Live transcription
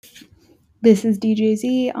This is DJ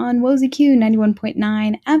Z on WOZQ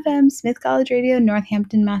 91.9 FM, Smith College Radio,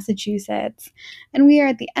 Northampton, Massachusetts. And we are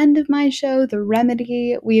at the end of my show, The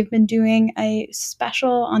Remedy. We have been doing a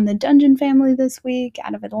special on the Dungeon family this week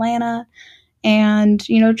out of Atlanta. And,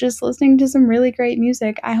 just listening to some really great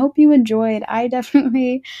music. I hope you enjoyed. I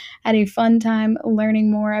definitely had a fun time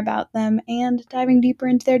learning more about them and diving deeper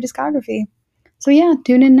into their discography. So yeah,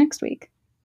 tune in next week.